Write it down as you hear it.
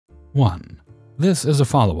1. This is a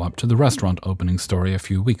follow-up to the restaurant opening story a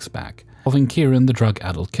few weeks back, involving Kieran, the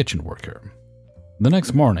drug-addled kitchen worker. The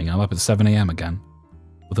next morning, I'm up at 7 a.m. again,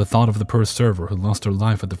 with the thought of the poor server who lost her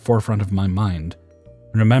life at the forefront of my mind,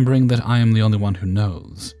 and remembering that I am the only one who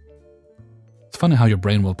knows. It's funny how your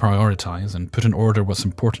brain will prioritize and put in order what's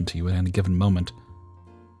important to you at any given moment.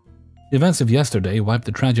 The events of yesterday wiped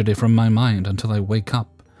the tragedy from my mind until I wake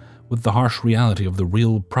up with the harsh reality of the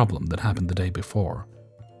real problem that happened the day before.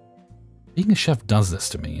 Being a chef does this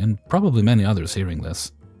to me, and probably many others hearing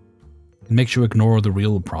this. It makes you ignore the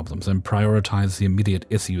real problems and prioritize the immediate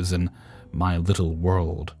issues in my little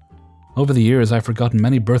world. Over the years, I've forgotten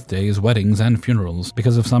many birthdays, weddings, and funerals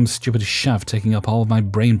because of some stupid chef taking up all of my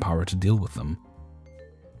brain power to deal with them.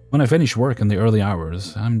 When I finish work in the early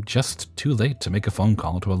hours, I'm just too late to make a phone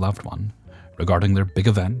call to a loved one regarding their big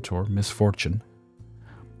event or misfortune.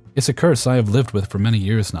 It's a curse I have lived with for many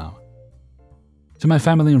years now. To my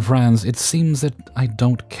family and friends, it seems that I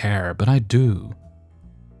don't care, but I do.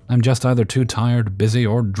 I'm just either too tired, busy,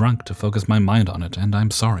 or drunk to focus my mind on it, and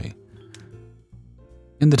I'm sorry.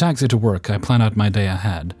 In the taxi to work, I plan out my day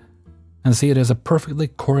ahead, and see it as a perfectly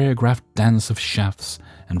choreographed dance of chefs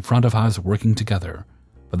and front of house working together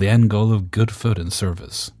for the end goal of good food and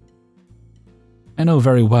service. I know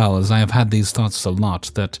very well, as I have had these thoughts a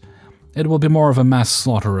lot, that it will be more of a mass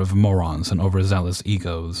slaughter of morons and overzealous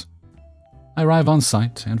egos. I arrive on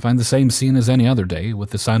site and find the same scene as any other day, with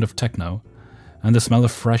the sound of techno and the smell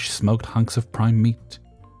of fresh, smoked hunks of prime meat.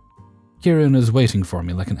 Kieran is waiting for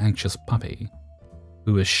me like an anxious puppy,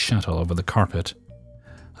 who is shat all over the carpet.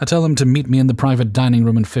 I tell him to meet me in the private dining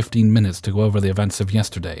room in 15 minutes to go over the events of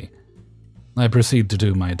yesterday. I proceed to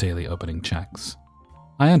do my daily opening checks.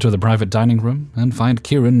 I enter the private dining room and find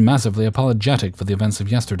Kieran massively apologetic for the events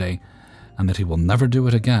of yesterday, and that he will never do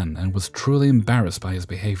it again, and was truly embarrassed by his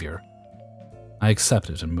behavior. I accept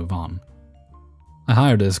it and move on. I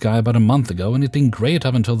hired this guy about a month ago, and he'd been great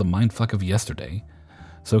up until the mindfuck of yesterday,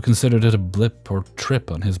 so considered it a blip or trip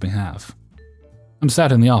on his behalf. I'm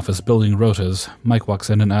sat in the office building rotas. Mike walks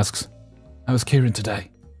in and asks, "How was Kieran today?"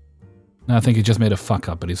 I think he just made a fuck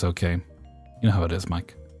up, but he's okay. You know how it is,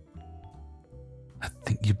 Mike. "I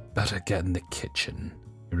think you better get in the kitchen,"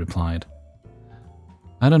 he replied.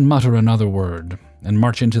 I didn't mutter another word, and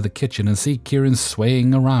march into the kitchen and see Kieran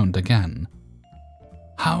swaying around again.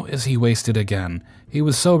 How is he wasted again? He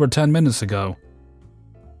was sober 10 minutes ago.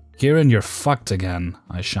 "Kieran, you're fucked again,"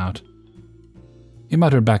 I shout. He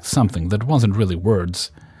muttered back something that wasn't really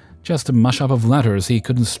words, just a mush-up of letters he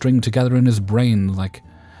couldn't string together in his brain, like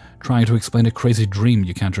trying to explain a crazy dream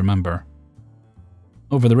you can't remember.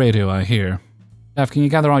 Over the radio I hear, "Jeff, can you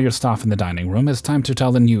gather all your staff in the dining room? It's time to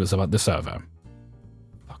tell the news about the server."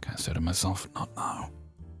 Fuck, I say to myself, not now.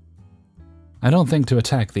 I don't think to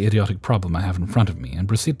attack the idiotic problem I have in front of me, and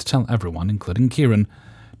proceed to tell everyone, including Kieran,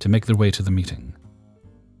 to make their way to the meeting.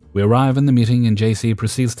 We arrive in the meeting, and JC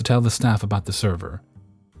proceeds to tell the staff about the server.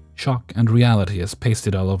 Shock and reality is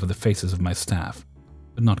pasted all over the faces of my staff,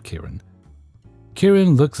 but not Kieran.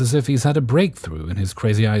 Kieran looks as if he's had a breakthrough in his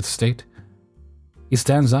crazy-eyed state. He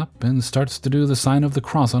stands up and starts to do the sign of the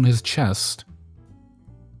cross on his chest.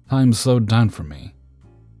 Time slowed down for me.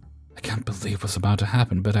 I can't believe what's about to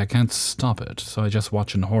happen, but I can't stop it, so I just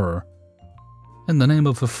watch in horror. "In the name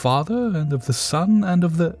of the Father, and of the Son, and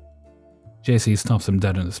of the..." JC stops him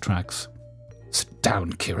dead in his tracks. "Sit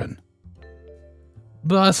down, Kieran."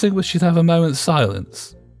 "But I think we should have a moment's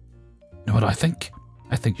silence." "You know what I think?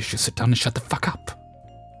 I think you should sit down and shut the fuck up."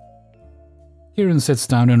 Kieran sits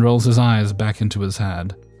down and rolls his eyes back into his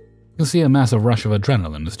head. You can see a massive rush of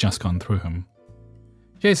adrenaline has just gone through him.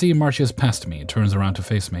 JC marches past me, turns around to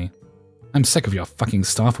face me. "I'm sick of your fucking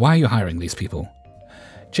stuff. Why are you hiring these people?"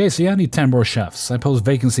 "JC, I need 10 more chefs. I post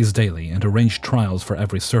vacancies daily and arrange trials for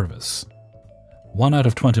every service. 1 out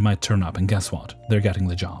of 20 might turn up, and guess what? They're getting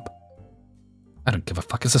the job." "I don't give a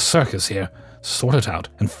fuck. It's a circus here. Sort it out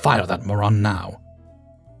and fire that moron now."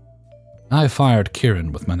 I fired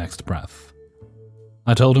Kieran with my next breath.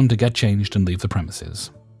 I told him to get changed and leave the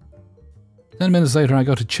premises. 10 minutes later, I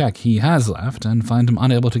go to check he has left and find him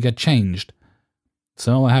unable to get changed.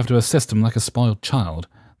 So I have to assist him like a spoiled child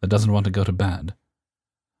that doesn't want to go to bed.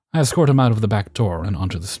 I escort him out of the back door and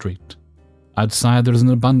onto the street. Outside, there's an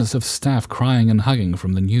abundance of staff crying and hugging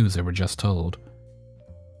from the news they were just told.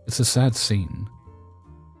 It's a sad scene,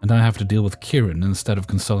 and I have to deal with Kieran instead of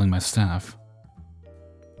consoling my staff.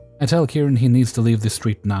 I tell Kieran he needs to leave the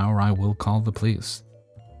street now or I will call the police.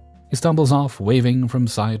 He stumbles off, waving from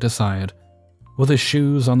side to side, with his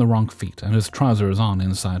shoes on the wrong feet and his trousers on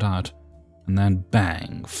inside out, and then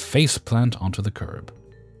bang, face plant onto the curb.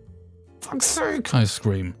 "Fuck's sake," I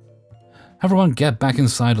scream. Everyone get back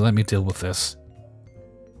inside and let me deal with this.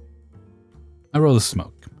 I roll the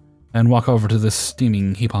smoke and walk over to this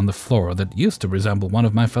steaming heap on the floor that used to resemble one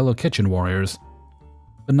of my fellow kitchen warriors,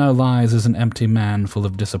 but now lies as an empty man full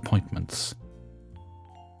of disappointments.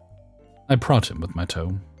 I prod him with my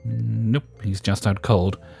toe. Nope, he's just out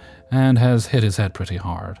cold and has hit his head pretty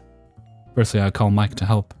hard. Firstly, I call Mike to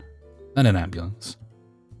help, then an ambulance.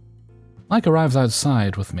 Mike arrives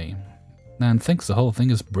outside with me and thinks the whole thing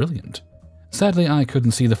is brilliant. Sadly, I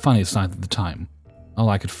couldn't see the funny side at the time. All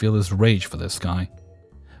I could feel is rage for this guy.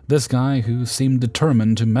 This guy who seemed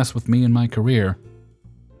determined to mess with me in my career.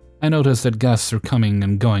 I noticed that guests are coming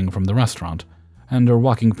and going from the restaurant and are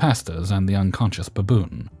walking past us and the unconscious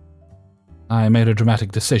baboon. I made a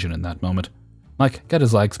dramatic decision in that moment. Mike, get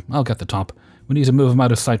his legs, I'll get the top. We need to move him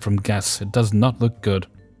out of sight from guests. It does not look good.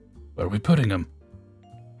 Where are we putting him?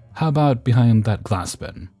 How about behind that glass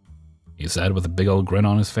bin? He said with a big old grin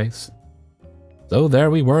on his face. So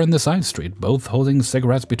there we were in the side street, both holding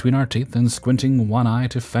cigarettes between our teeth and squinting one eye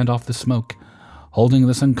to fend off the smoke, holding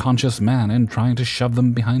this unconscious man and trying to shove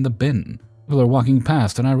them behind the bin. People are walking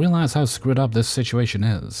past, and I realize how screwed up this situation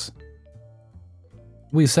is.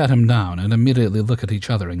 We sat him down and immediately look at each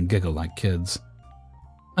other and giggle like kids.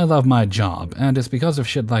 I love my job, and it's because of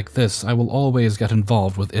shit like this I will always get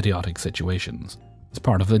involved with idiotic situations. It's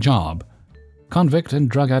part of the job. Convict and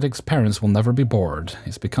drug addicts' parents will never be bored.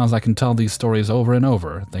 It's because I can tell these stories over and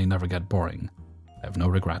over, they never get boring. I have no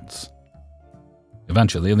regrets.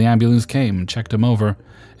 Eventually, the ambulance came, checked him over,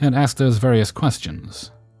 and asked us various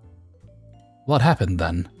questions. What happened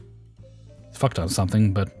then? He's fucked on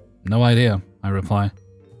something, but no idea, I reply.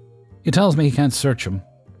 He tells me he can't search him.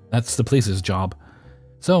 That's the police's job.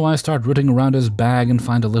 So I start rooting around his bag and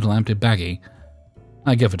find a little empty baggie.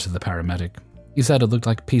 I give it to the paramedic. He said it looked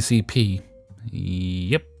like PCP.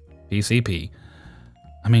 Yep, PCP.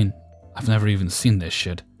 I mean, I've never even seen this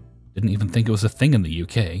shit. Didn't even think it was a thing in the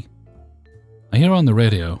UK. I hear on the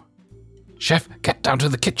radio, "Chef, get down to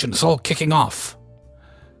the kitchen, it's all kicking off."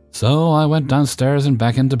 So I went downstairs and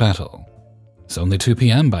back into battle. It's only 2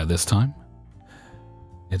 p.m. by this time.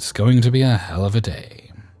 It's going to be a hell of a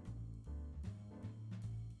day.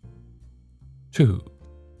 2.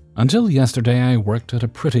 Until yesterday, I worked at a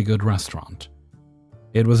pretty good restaurant.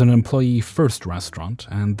 It was an employee-first restaurant,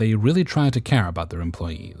 and they really tried to care about their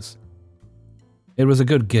employees. It was a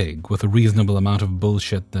good gig, with a reasonable amount of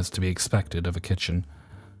bullshit that's to be expected of a kitchen.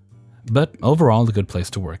 But overall, a good place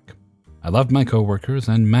to work. I loved my coworkers,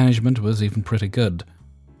 and management was even pretty good.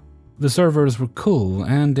 The servers were cool,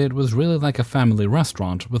 and it was really like a family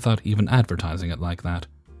restaurant without even advertising it like that.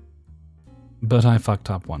 But I fucked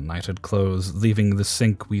up one night at close, leaving the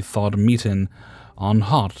sink we thawed meat in on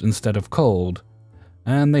hot instead of cold,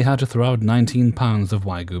 and they had to throw out 19 pounds of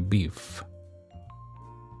Wagyu beef.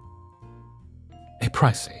 A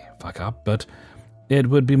pricey fuck up, but it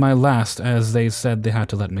would be my last, as they said they had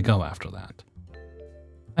to let me go after that.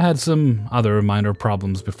 I had some other minor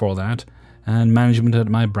problems before that, and management at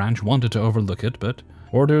my branch wanted to overlook it, but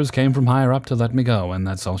orders came from higher up to let me go, and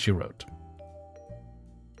that's all she wrote.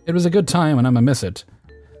 It was a good time and I'ma miss it,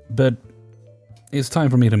 but it's time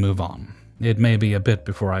for me to move on. It may be a bit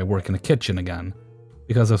before I work in a kitchen again,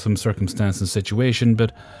 because of some circumstance and situation,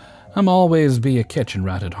 but I'm always be a kitchen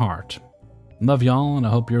rat at heart. Love y'all, and I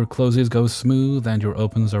hope your closies go smooth and your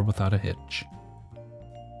opens are without a hitch.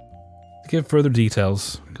 To give further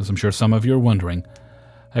details, because I'm sure some of you are wondering,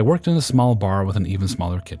 I worked in a small bar with an even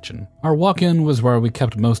smaller kitchen. Our walk-in was where we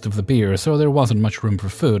kept most of the beer, so there wasn't much room for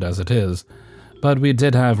food as it is, but we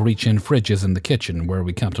did have reach-in fridges in the kitchen where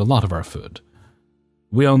we kept a lot of our food.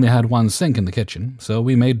 We only had one sink in the kitchen, so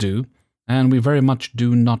we made do, and we very much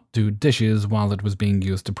do not do dishes while it was being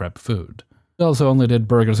used to prep food. We also only did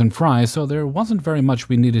burgers and fries, so there wasn't very much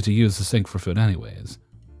we needed to use the sink for food anyways.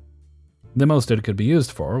 The most it could be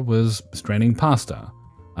used for was straining pasta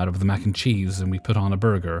out of the mac and cheese, and we put on a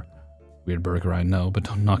burger. Weird burger, I know, but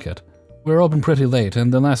don't knock it. We were open pretty late,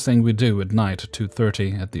 and the last thing we do at night,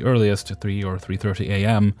 2:30, at the earliest 3 or 3:30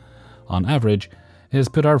 a.m., on average, is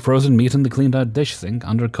put our frozen meat in the cleaned-out dish sink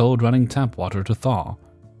under cold running tap water to thaw.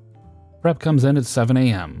 Prep comes in at 7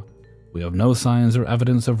 a.m. We have no signs or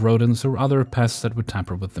evidence of rodents or other pests that would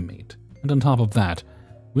tamper with the meat. And on top of that,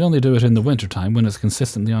 we only do it in the wintertime when it's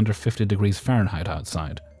consistently under 50 degrees Fahrenheit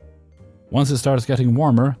outside. Once it starts getting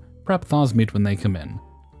warmer, prep thaws meat when they come in.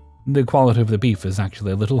 The quality of the beef is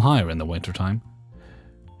actually a little higher in the wintertime.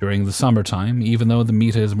 During the summertime, even though the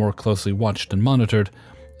meat is more closely watched and monitored,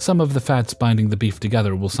 some of the fats binding the beef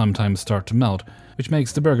together will sometimes start to melt, which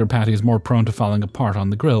makes the burger patties more prone to falling apart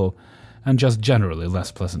on the grill, and just generally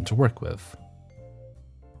less pleasant to work with.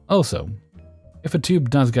 Also, If a tube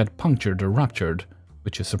does get punctured or ruptured,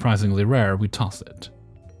 which is surprisingly rare, we toss it.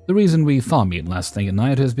 The reason we thaw meat last thing at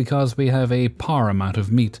night is because we have a par amount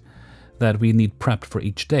of meat that we need prepped for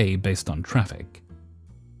each day based on traffic.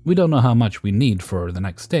 We don't know how much we need for the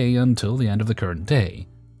next day until the end of the current day.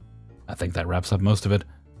 I think that wraps up most of it.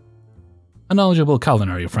 A knowledgeable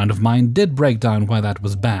culinary friend of mine did break down why that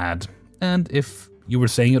was bad, and if you were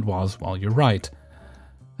saying it was, well, you're right.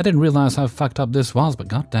 I didn't realize how fucked up this was, but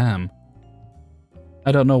goddamn.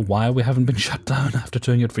 I don't know why we haven't been shut down after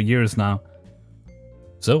doing it for years now.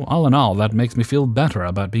 So, all in all, that makes me feel better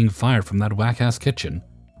about being fired from that whack-ass kitchen.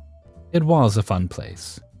 It was a fun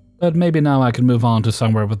place, but maybe now I can move on to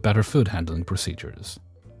somewhere with better food handling procedures.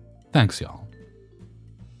 Thanks, y'all.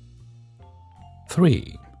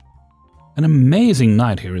 3. An amazing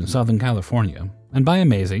night here in Southern California, and by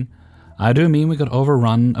amazing, I do mean we got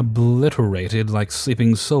overrun, obliterated like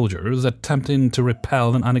sleeping soldiers attempting to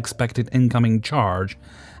repel an unexpected incoming charge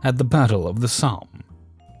at the Battle of the Somme.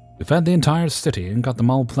 We fed the entire city and got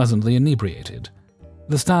them all pleasantly inebriated.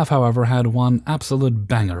 The staff, however, had one absolute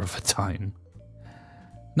banger of a time.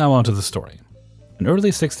 Now on to the story. An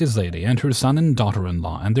early 60s lady and her son and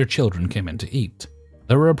daughter-in-law and their children came in to eat.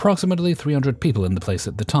 There were approximately 300 people in the place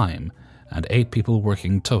at the time, and 8 people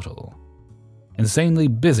working total. Insanely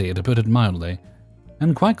busy, to put it mildly,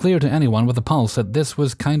 and quite clear to anyone with a pulse that this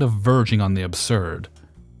was kind of verging on the absurd.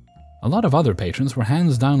 A lot of other patrons were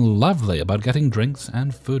hands down lovely about getting drinks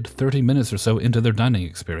and food 30 minutes or so into their dining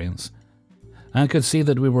experience. I could see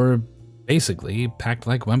that we were basically packed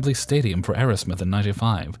like Wembley Stadium for Aerosmith in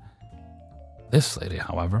 '95. This lady,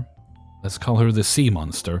 however, let's call her the sea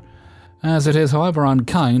monster, as it is, however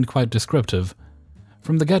unkind, quite descriptive,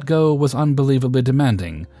 from the get-go was unbelievably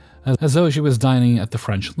demanding, as though she was dining at the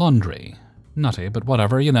French Laundry. Nutty, but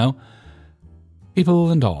whatever, you know. People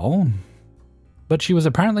and all. But she was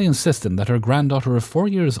apparently insistent that her granddaughter of 4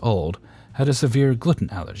 years old had a severe gluten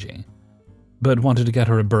allergy, but wanted to get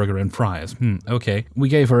her a burger and fries. Okay. We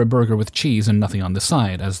gave her a burger with cheese and nothing on the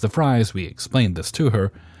side, as the fries, we explained this to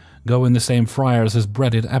her, go in the same fryers as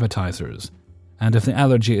breaded appetizers, and if the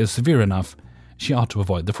allergy is severe enough, she ought to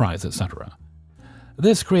avoid the fries, etc.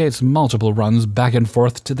 This creates multiple runs back and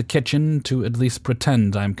forth to the kitchen to at least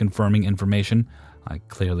pretend I'm confirming information I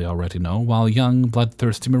clearly already know, while young,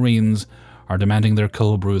 bloodthirsty Marines are demanding their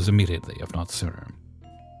cold brews immediately, if not sooner.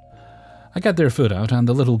 I get their food out, and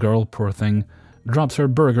the little girl, poor thing, drops her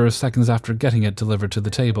burger seconds after getting it delivered to the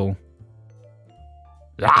table.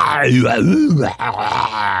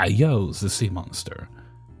 Yos, the sea monster.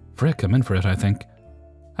 Frick, I'm in for it, I think.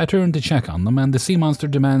 I turn to check on them, and the sea monster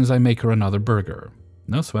demands I make her another burger.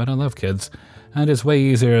 No sweat, I love kids, and it's way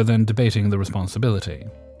easier than debating the responsibility.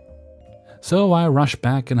 So I rush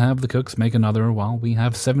back and have the cooks make another while we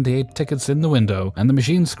have 78 tickets in the window and the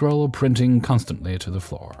machine scroll printing constantly to the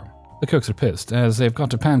floor. The cooks are pissed, as they've got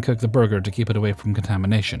to pan-cook the burger to keep it away from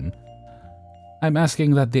contamination. I'm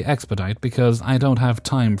asking that they expedite because I don't have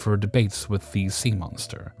time for debates with the sea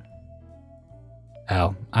monster.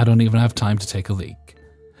 Hell, I don't even have time to take a leak.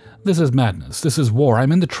 This is madness. This is war.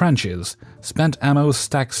 I'm in the trenches. Spent ammo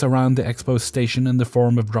stacks around the expo station in the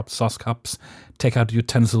form of dropped sauce cups, take out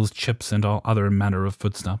utensils, chips, and all other manner of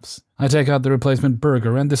foodstuffs. I take out the replacement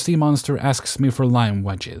burger, and the sea monster asks me for lime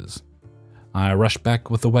wedges. I rush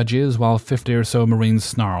back with the wedges while 50 or so Marines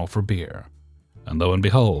snarl for beer. And lo and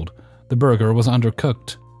behold, the burger was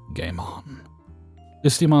undercooked. Game on.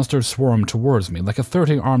 The sea monster swarmed towards me like a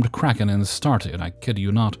 30-armed kraken and started, I kid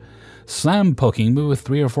you not, slam-poking me with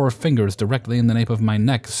 3 or 4 fingers directly in the nape of my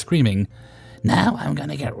neck, screaming, "Now I'm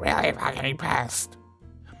gonna get really fucking pissed."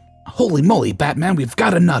 Holy moly, Batman, we've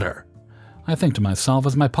got a nutter! I think to myself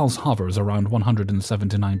as my pulse hovers around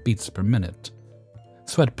 179 beats per minute.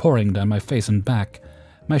 Sweat pouring down my face and back,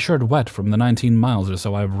 my shirt wet from the 19 miles or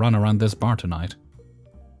so I've run around this bar tonight.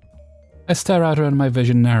 I stare at her and my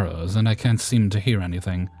vision narrows, and I can't seem to hear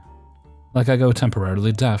anything. Like I go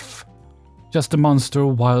temporarily deaf. Just a monster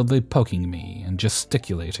wildly poking me and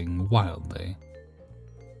gesticulating wildly.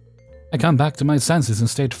 I come back to my senses and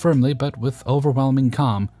state firmly, but with overwhelming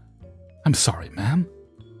calm, "I'm sorry, ma'am.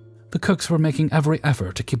 The cooks were making every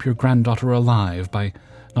effort to keep your granddaughter alive by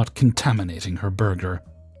not contaminating her burger.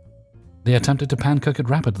 They attempted to pan-cook it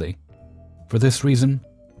rapidly. For this reason,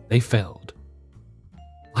 they failed.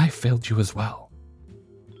 I failed you as well,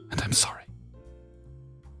 and I'm sorry."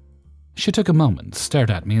 She took a moment,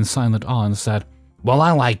 stared at me in silent awe, and said, "Well,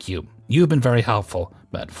 I like you. You've been very helpful,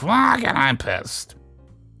 but fucking I'm pissed."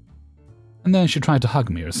 And then she tried to hug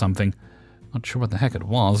me or something. Not sure what the heck it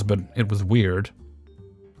was, but it was weird.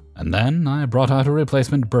 And then I brought out a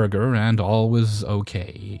replacement burger, and all was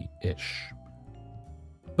okay-ish.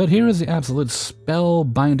 But here is the absolute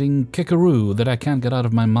spell-binding kickaroo that I can't get out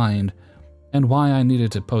of my mind, and why I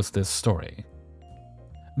needed to post this story.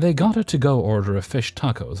 They got a to-go order of fish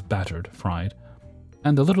tacos, battered, fried,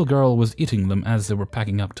 and the little girl was eating them as they were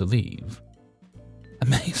packing up to leave.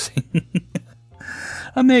 Amazing.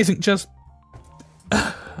 Amazing, just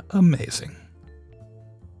amazing.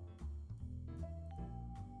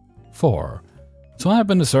 4. So I've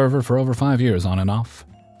been a server for over 5 years on and off.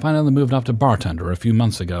 Finally moved up to bartender a few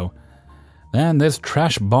months ago. Then this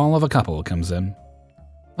trash ball of a couple comes in.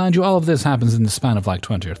 Mind you, all of this happens in the span of like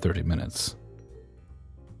 20 or 30 minutes.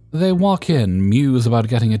 They walk in, muse about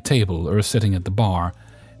getting a table or sitting at the bar,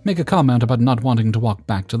 make a comment about not wanting to walk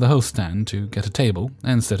back to the host stand to get a table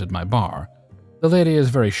and sit at my bar. The lady is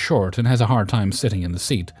very short and has a hard time sitting in the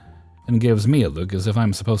seat, and gives me a look as if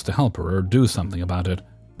I'm supposed to help her or do something about it.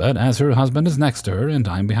 But as her husband is next to her and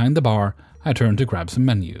I'm behind the bar, I turn to grab some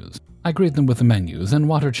menus. I greet them with the menus and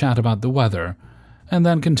water chat about the weather, and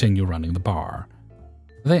then continue running the bar.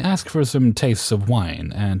 They ask for some tastes of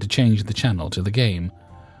wine and to change the channel to the game.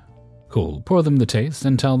 Cool, pour them the taste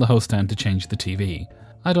and tell the host stand to change the TV.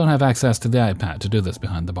 I don't have access to the iPad to do this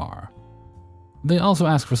behind the bar. They also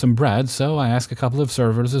ask for some bread, so I ask a couple of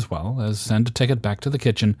servers as well as send a ticket back to the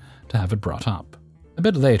kitchen to have it brought up. A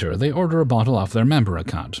bit later, they order a bottle off their member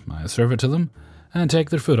account. I serve it to them and take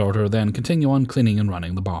their food order, then continue on cleaning and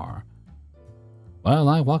running the bar. Well,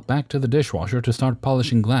 I walk back to the dishwasher to start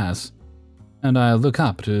polishing glass, and I look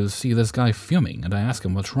up to see this guy fuming, and I ask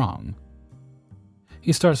him what's wrong.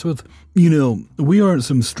 He starts with, we aren't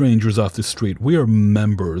some strangers off the street. We are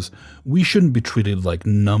members. We shouldn't be treated like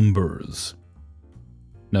numbers.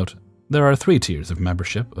 Note, there are 3 tiers of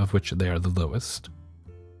membership, of which they are the lowest.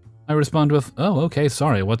 I respond with, oh, okay,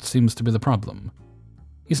 sorry, what seems to be the problem?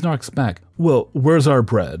 He snarks back, well, where's our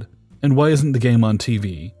bread? And why isn't the game on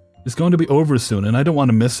TV? It's going to be over soon, and I don't want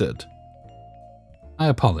to miss it. I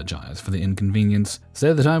apologize for the inconvenience,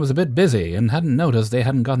 said that I was a bit busy and hadn't noticed they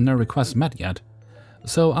hadn't gotten their request met yet,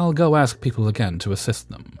 so I'll go ask people again to assist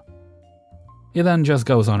them. He then just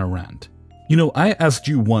goes on a rant. I asked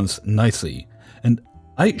you once nicely, and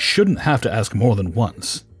I shouldn't have to ask more than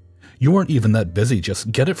once. You aren't even that busy,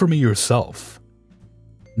 just get it for me yourself.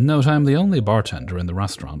 Note I'm the only bartender in the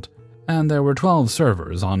restaurant, and there were 12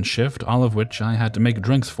 servers on shift, all of which I had to make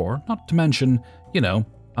drinks for, not to mention,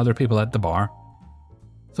 other people at the bar.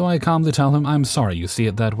 So I calmly tell him I'm sorry you see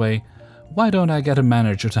it that way. Why don't I get a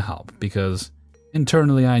manager to help, because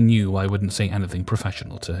internally I knew I wouldn't say anything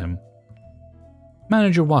professional to him.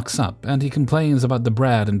 Manager walks up and he complains about the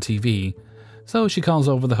bread and TV, so she calls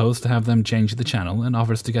over the host to have them change the channel and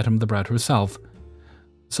offers to get him the bread herself.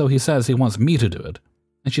 So he says he wants me to do it,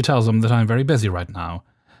 and she tells him that I'm very busy right now,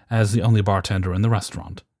 as the only bartender in the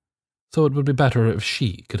restaurant, so it would be better if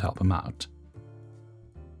she could help him out.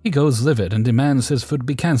 He goes livid and demands his food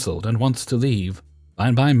be cancelled and wants to leave.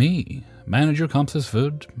 Fine by me. Manager comps his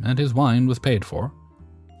food, and his wine was paid for.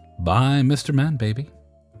 Bye, Mr. Man Baby.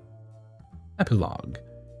 Epilogue.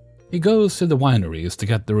 He goes to the wineries to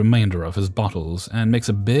get the remainder of his bottles and makes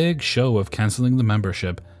a big show of cancelling the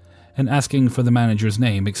membership and asking for the manager's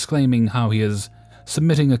name, exclaiming how he is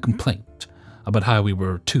submitting a complaint about how we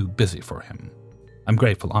were too busy for him. I'm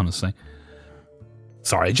grateful, honestly.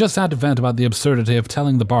 Sorry, just had to vent about the absurdity of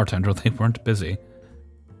telling the bartender they weren't busy.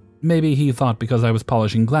 Maybe he thought because I was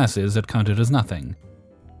polishing glasses it counted as nothing.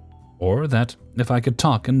 Or that if I could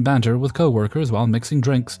talk and banter with co-workers while mixing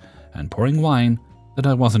drinks and pouring wine, that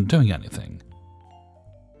I wasn't doing anything.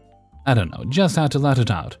 I don't know, just had to let it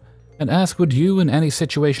out, and ask would you in any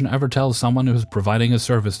situation ever tell someone who's providing a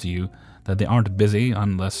service to you that they aren't busy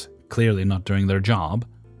unless clearly not doing their job,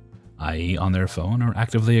 i.e. on their phone or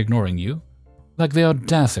actively ignoring you? Like the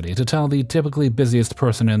audacity to tell the typically busiest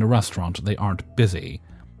person in a restaurant they aren't busy.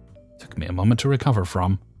 Took me a moment to recover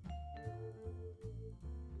from.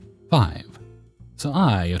 5. So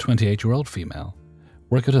I, a 28-year-old female,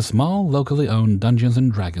 work at a small, locally owned Dungeons &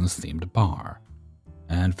 Dragons themed bar,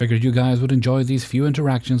 and figured you guys would enjoy these few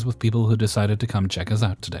interactions with people who decided to come check us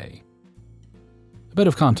out today. A bit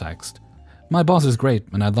of context. My boss is great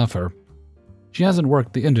and I love her. She hasn't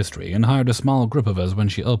worked the industry and hired a small group of us when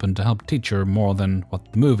she opened to help teach her more than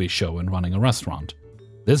what the movies show in running a restaurant.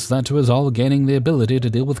 This led to us all gaining the ability to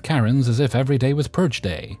deal with Karens as if every day was purge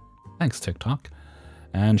day. Thanks, TikTok.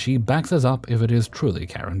 And she backs us up if it is truly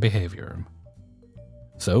Karen behavior.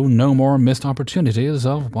 So no more missed opportunities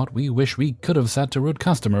of what we wish we could have said to rude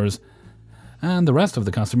customers. And the rest of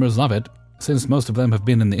the customers love it, since most of them have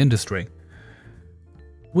been in the industry.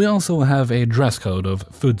 We also have a dress code of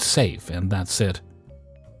food safe, and that's it.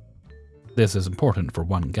 This is important for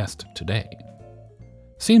one guest today.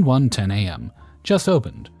 Scene 1, 10 a.m. Just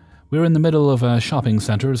opened. We're in the middle of a shopping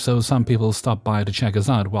center, so some people stop by to check us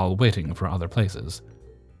out while waiting for other places.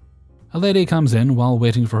 A lady comes in while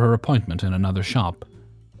waiting for her appointment in another shop.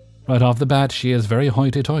 Right off the bat, she is very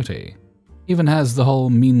hoity-toity. Even has the whole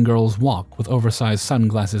Mean Girls walk with oversized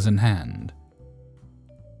sunglasses in hand.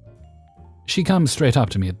 She comes straight up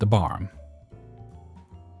to me at the bar.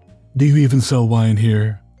 Do you even sell wine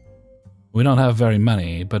here? We don't have very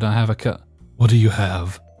many, but I have a What do you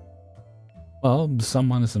have? Well,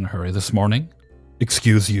 someone is in a hurry this morning.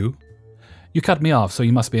 Excuse you? You cut me off, so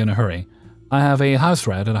you must be in a hurry. I have a house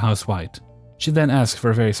red and a house white. She then asks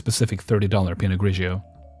for a very specific $30 Pinot Grigio.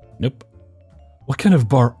 Nope. What kind of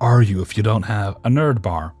bar are you if you don't have a nerd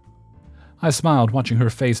bar? I smiled, watching her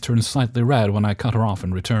face turn slightly red when I cut her off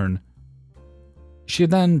in return. She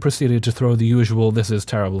then proceeded to throw the usual "this is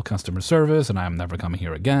terrible customer service and I am never coming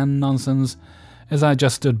here again" nonsense, as I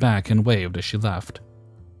just stood back and waved as she left.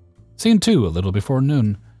 Scene 2, a little before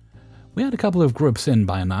noon. We had a couple of groups in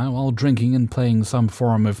by now, all drinking and playing some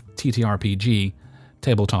form of TTRPG,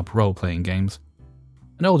 tabletop role-playing games.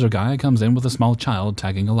 An older guy comes in with a small child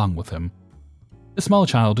tagging along with him. The small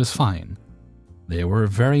child is fine. They were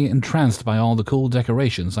very entranced by all the cool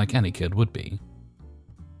decorations like any kid would be.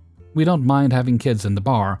 We don't mind having kids in the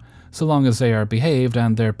bar, so long as they are behaved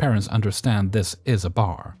and their parents understand this is a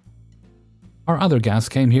bar. Our other guests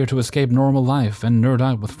came here to escape normal life and nerd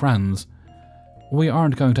out with friends. We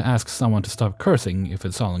aren't going to ask someone to stop cursing if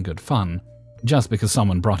it's all in good fun, just because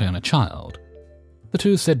someone brought in a child. The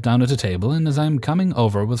two sit down at a table, and as I'm coming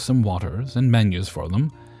over with some waters and menus for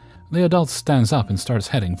them, the adult stands up and starts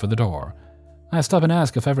heading for the door. I stop and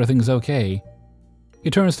ask if everything's okay. He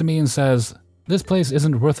turns to me and says, "This place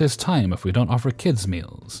isn't worth his time if we don't offer kids'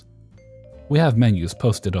 meals." We have menus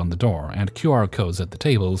posted on the door and QR codes at the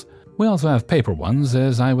tables. We also have paper ones,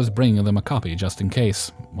 as I was bringing them a copy just in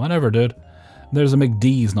case. Whatever, dude. There's a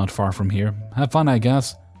McD's not far from here. Have fun, I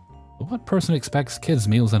guess. But what person expects kids'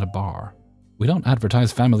 meals at a bar? We don't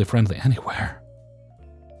advertise family-friendly anywhere.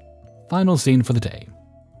 Final scene for the day.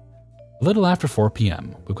 A little after 4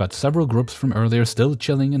 p.m., we've got several groups from earlier still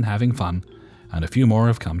chilling and having fun, and a few more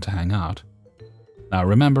have come to hang out. Now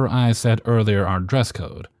remember I said earlier our dress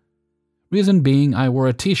code. Reason being I wore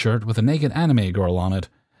a t-shirt with a naked anime girl on it,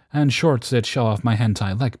 and shorts that show off my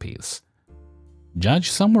hentai leg piece.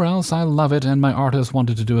 Judge somewhere else, I love it, and my artist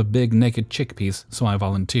wanted to do a big naked chick piece, so I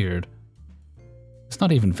volunteered. It's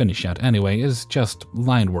not even finished yet anyway, it's just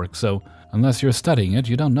line work, so unless you're studying it,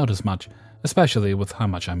 you don't notice much, especially with how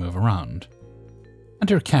much I move around.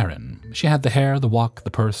 Enter Karen. She had the hair, the walk,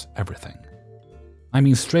 the purse, everything. I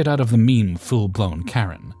mean straight out of the meme, full-blown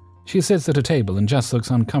Karen. She sits at a table and just looks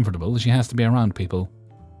uncomfortable. She has to be around people.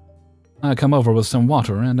 I come over with some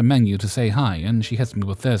water and a menu to say hi, and she hits me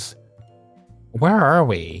with this. "Where are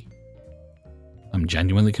we?" I'm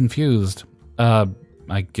genuinely confused. I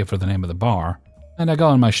give her the name of the bar, and I go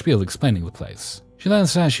on my spiel explaining the place. She then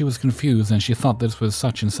says she was confused and she thought this was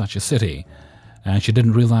such and such a city, and she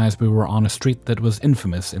didn't realize we were on a street that was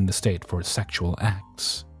infamous in the state for sexual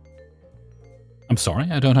acts. I'm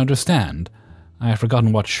sorry, I don't understand. I have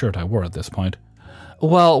forgotten what shirt I wore at this point.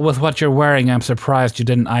 "Well, with what you're wearing, I'm surprised you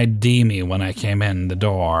didn't ID me when I came in the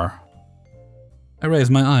door." I raise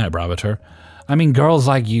my eyebrow at her. I mean, girls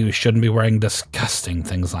like you shouldn't be wearing disgusting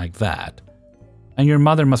things like that. And your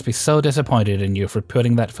mother must be so disappointed in you for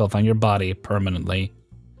putting that filth on your body permanently.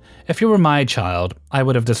 If you were my child, I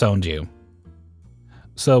would have disowned you.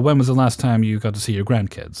 So when was the last time you got to see your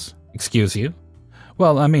grandkids? Excuse you?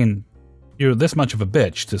 Well, I mean, you're this much of a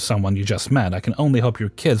bitch to someone you just met. I can only hope your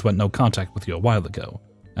kids went no contact with you a while ago.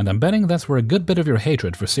 And I'm betting that's where a good bit of your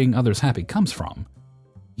hatred for seeing others happy comes from.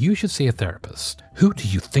 You should see a therapist. Who do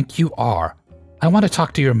you think you are? I want to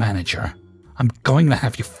talk to your manager. I'm going to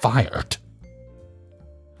have you fired.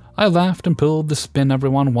 I laughed and pulled the spin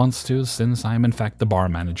everyone wants to, since I am in fact the bar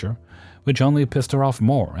manager, which only pissed her off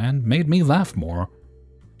more and made me laugh more.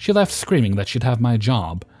 She left screaming that she'd have my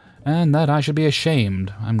job, and that I should be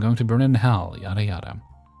ashamed. I'm going to burn in hell, yada yada.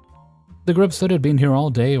 The groups that had been here all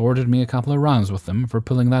day ordered me a couple of rounds with them for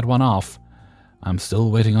pulling that one off. I'm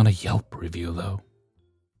still waiting on a Yelp review, though.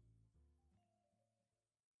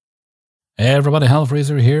 Hey everybody,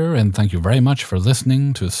 Hellfreezer here, and thank you very much for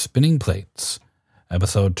listening to Spinning Plates,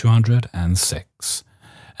 episode 206.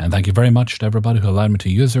 And thank you very much to everybody who allowed me to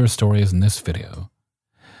use their stories in this video.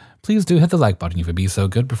 Please do hit the like button if you'd be so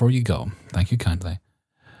good before you go. Thank you kindly.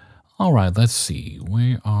 Alright, let's see.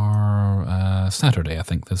 We are Saturday, I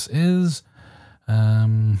think this is.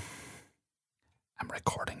 I'm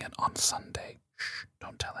recording it on Sunday. Shh,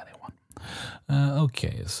 don't tell anyone.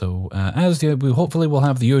 Okay, so as yet, we hopefully will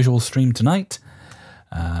have the usual stream tonight.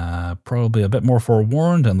 Probably a bit more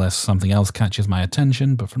forewarned unless something else catches my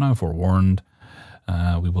attention, but for now forewarned.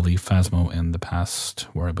 We will leave Phasmo in the past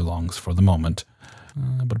where it belongs for the moment.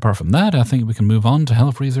 But apart from that, I think we can move on to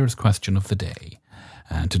Hellfreezer's question of the day.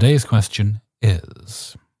 And today's question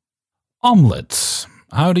is... Omelets.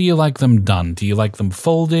 How do you like them done? Do you like them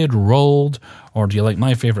folded, rolled, or do you like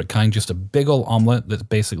my favorite kind, just a big ol' omelet that's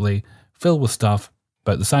basically filled with stuff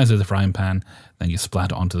about the size of the frying pan, then you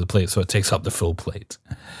splat it onto the plate so it takes up the full plate.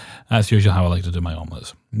 That's usually how I like to do my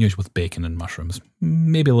omelets, usually with bacon and mushrooms.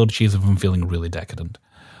 Maybe a little cheese if I'm feeling really decadent.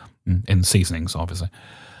 In seasonings, obviously.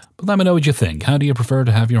 But let me know what you think. How do you prefer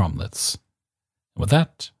to have your omelets? With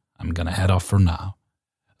that, I'm going to head off for now.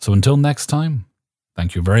 So until next time,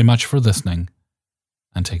 thank you very much for listening,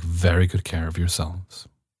 and take very good care of yourselves.